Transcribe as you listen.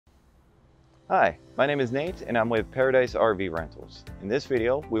Hi, my name is Nate and I'm with Paradise RV Rentals. In this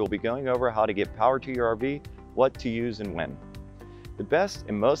video, we will be going over how to get power to your RV, what to use and when. The best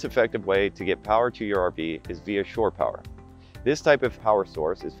and most effective way to get power to your RV is via shore power. This type of power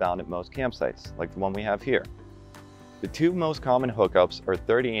source is found at most campsites, like the one we have here. The two most common hookups are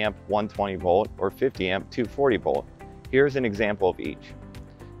 30 amp 120 volt or 50 amp 240 volt. Here's an example of each.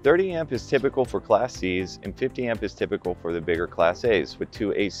 30 amp is typical for Class Cs and 50 amp is typical for the bigger Class As with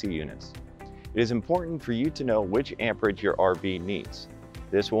two AC units. It is important for you to know which amperage your RV needs.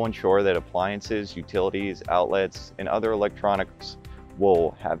 This will ensure that appliances, utilities, outlets, and other electronics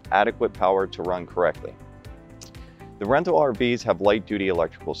will have adequate power to run correctly. The rental RVs have light-duty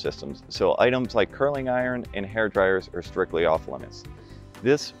electrical systems, so items like curling iron and hair dryers are strictly off limits.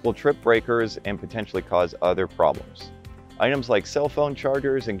 This will trip breakers and potentially cause other problems. Items like cell phone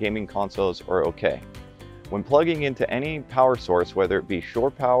chargers and gaming consoles are okay. When plugging into any power source, whether it be shore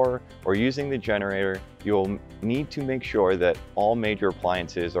power or using the generator, you'll need to make sure that all major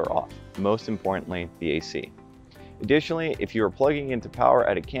appliances are off, most importantly, the AC. Additionally, if you are plugging into power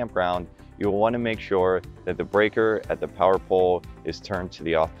at a campground, you will want to make sure that the breaker at the power pole is turned to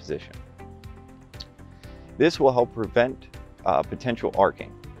the off position. This will help prevent potential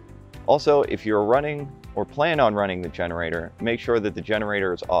arcing. Also, if you're running or plan on running the generator, make sure that the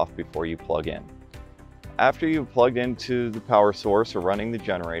generator is off before you plug in. After you've plugged into the power source or running the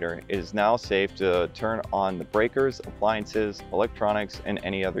generator, it is now safe to turn on the breakers, appliances, electronics, and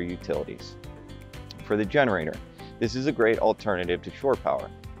any other utilities. For the generator, this is a great alternative to shore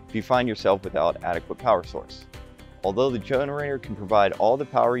power if you find yourself without adequate power source. Although the generator can provide all the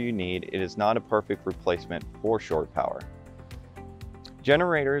power you need, it is not a perfect replacement for shore power.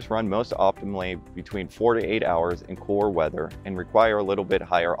 Generators run most optimally between 4 to 8 hours in cooler weather and require a little bit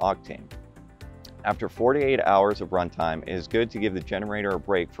higher octane. After 48 hours of runtime, it is good to give the generator a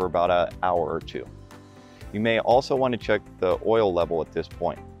break for about an hour or two. You may also want to check the oil level at this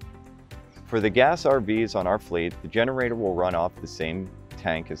point. For the gas RVs on our fleet, the generator will run off the same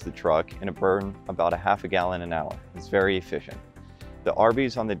tank as the truck and burn about a half a gallon an hour. It's very efficient. The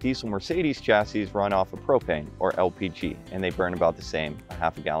RVs on the diesel Mercedes chassis run off of propane or LPG and they burn about the same, a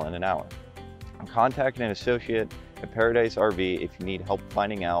half a gallon an hour. Contact an associate at Paradise RV if you need help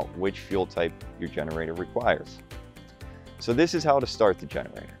finding out which fuel type your generator requires. So this is how to start the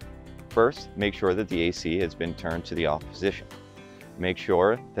generator. First, make sure that the AC has been turned to the off position. Make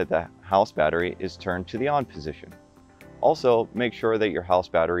sure that the house battery is turned to the on position. Also, make sure that your house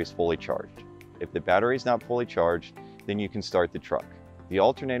battery is fully charged. If the battery is not fully charged, then you can start the truck. The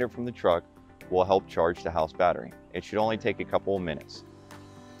alternator from the truck will help charge the house battery. It should only take a couple of minutes.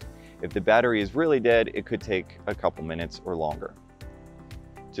 If the battery is really dead, it could take a couple minutes or longer.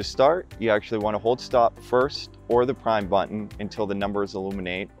 To start, you actually want to hold stop first or the prime button until the numbers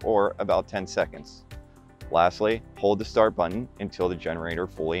illuminate or about 10 seconds. Lastly, hold the start button until the generator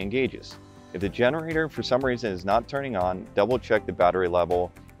fully engages. If the generator for some reason is not turning on, double check the battery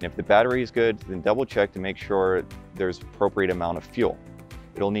level, and if the battery is good, then double check to make sure there's appropriate amount of fuel.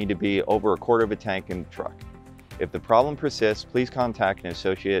 It'll need to be over a quarter of a tank in the truck. If the problem persists, please contact an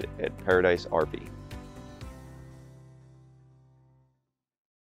associate at Paradise RV.